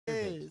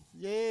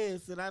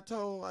yes. And I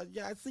told her,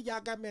 yeah, I see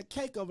y'all got me a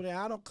cake over there.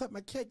 I don't cut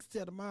my cakes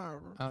till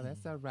tomorrow. Oh,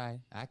 that's all right.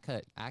 I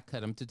cut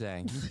them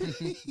today.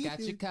 Got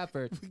you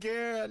covered.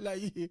 Girl,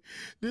 like,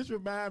 this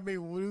remind me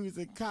when we was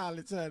in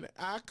college, honey.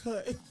 I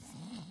cut,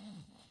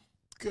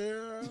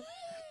 girl.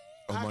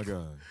 Oh, my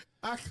God.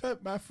 I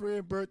cut my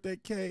friend's birthday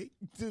cake.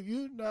 Do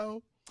you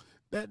know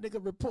that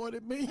nigga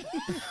reported me?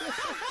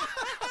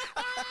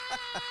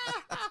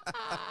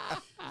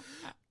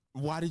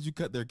 Why did you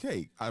cut their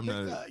cake? I'm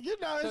not. You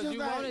know, it's just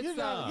like, you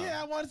know, some.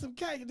 yeah, I wanted some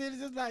cake. And then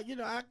it's just like, you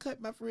know, I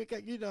cut my friend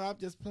cake. You know, I'm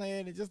just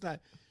playing and just like,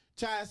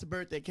 try it's a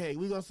birthday cake.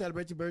 We gonna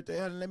celebrate your birthday.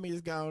 Honey, let me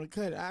just go on and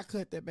cut it. I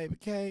cut that baby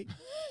cake.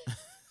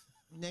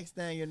 Next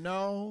thing you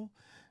know,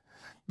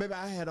 baby,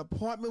 I had an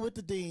appointment with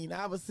the dean.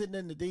 I was sitting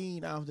in the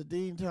dean office. The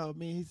dean told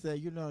me, he said,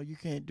 you know, you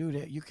can't do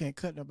that. You can't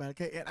cut nobody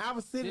cake. And I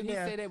was sitting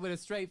there. Did he say that with a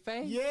straight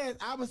face? Yes,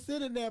 I was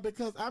sitting there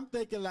because I'm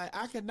thinking like,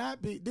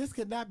 this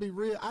cannot be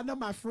real. I know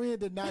my friend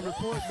did not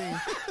report me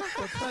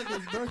for cutting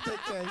his birthday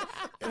cake.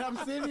 And I'm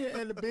sitting here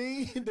and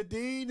the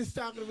dean is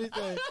talking to me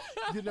saying,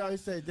 you know, he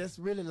said, that's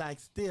really like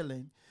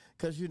stealing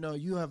because, you know,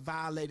 you have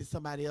violated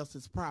somebody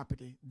else's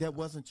property. That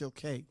wasn't your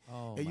cake.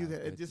 Oh, and you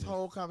got this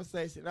whole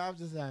conversation. I was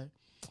just like,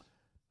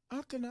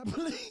 I cannot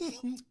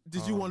believe.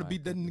 Did you want to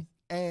beat that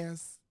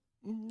ass?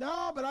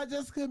 No, but I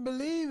just couldn't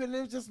believe it. And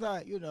it was just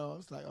like, you know,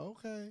 it's like,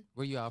 okay.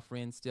 Were you all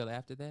friends still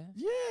after that?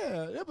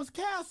 Yeah, it was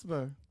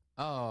Casper.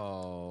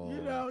 Oh.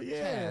 You know,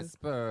 yeah.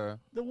 Casper.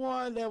 The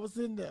one that was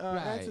in the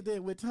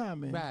accident with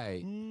Tommy.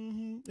 Right.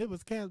 It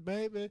was Casper,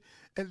 baby.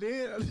 And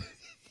then,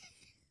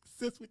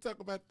 since we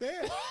talk about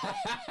that,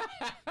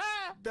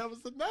 there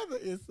was another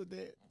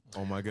incident.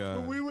 Oh, my God.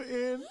 When we were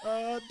in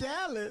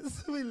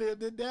Dallas. We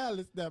lived in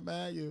Dallas. Now,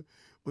 mind you,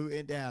 we were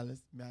in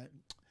Dallas, man.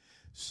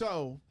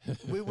 So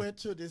we went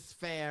to this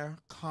fair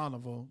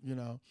carnival, you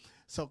know.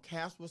 So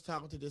Cass was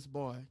talking to this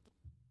boy.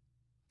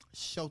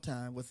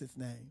 Showtime was his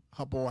name.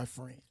 Her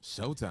boyfriend.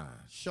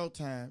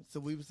 Showtime. So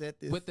we was at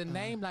this. With the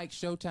name like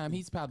Showtime,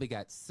 he's probably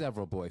got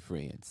several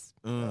boyfriends.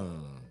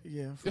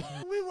 Yeah.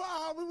 We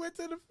went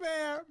to the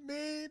fair.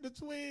 Me, the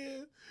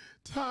twins,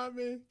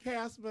 Tommy,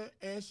 Casper,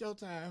 and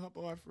Showtime, her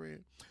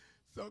boyfriend.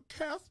 So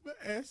Casper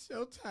asked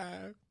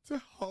Showtime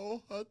to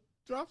hold her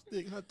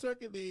drumstick, her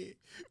turkey leg,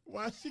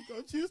 while she go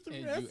use the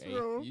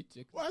restroom.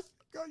 While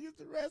she go use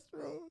the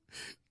restroom.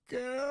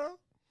 Girl,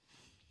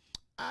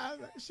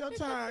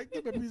 Showtime,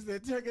 give me a piece of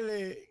that turkey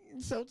leg.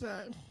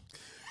 Showtime.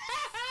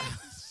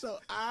 So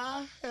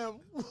I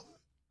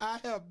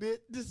have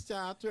bit this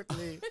child turkey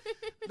leg.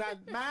 Now,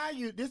 mind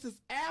you, this is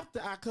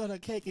after I cut her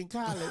cake in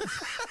college.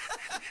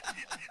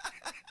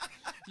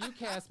 You,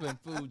 Casper, and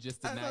food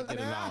just did not get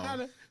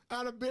along.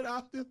 I'd have bit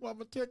off this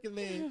woman turkey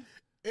leg.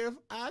 If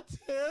I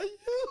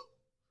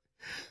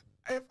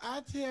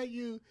tell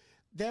you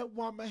that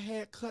woman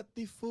had cut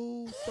the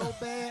food so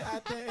bad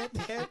out there at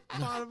that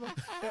carnival,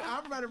 and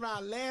I'm running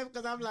around laughing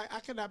because I'm like,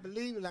 I cannot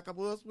believe it, like I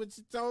was when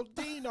she told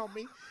Dean on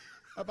me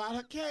about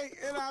her cake,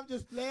 and I'm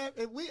just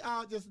laughing, and we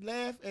all just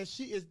laugh, and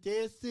she is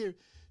dead serious.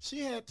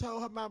 She had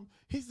told her mom,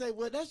 he said,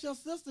 well, that's your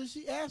sister.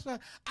 She asked her,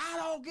 I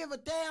don't give a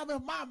damn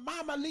if my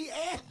mama Lee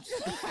asked you.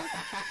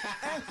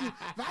 If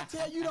I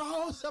tell you to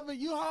hold something,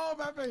 you hold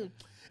my baby.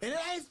 And it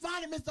ain't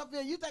funny, Miss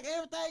Sophia. You think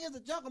everything is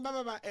a joke.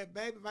 And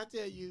baby, if I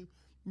tell you,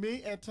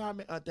 me and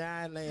Tommy are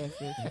dying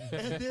laughing.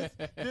 And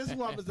this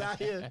woman's out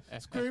here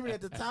screaming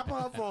at the top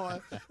of her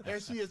voice,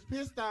 and she is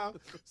pissed off.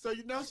 So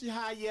you know she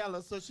high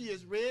yellow, so she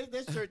is red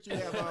as that shirt you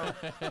have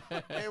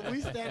on. And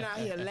we stand out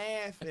here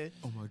laughing.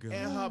 Oh my God.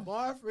 And her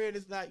boyfriend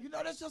is like, you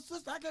know, that's your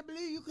sister. I can't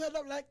believe you cut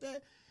up like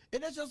that.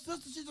 And that's your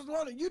sister. She just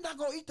wanted, you're not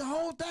going to eat the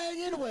whole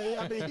thing anyway.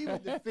 I mean, he was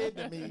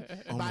defending me,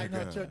 biting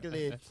her turkey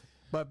leg.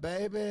 But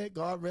baby,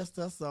 God rest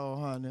her soul,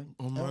 honey.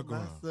 Oh my God.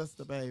 My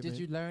sister, baby. Did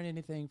you learn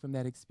anything from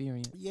that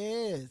experience?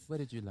 Yes. What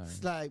did you learn?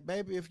 It's like,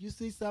 baby, if you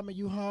see something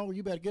you hungry,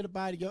 you better get a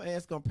bite. Your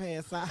ass gonna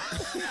pass out.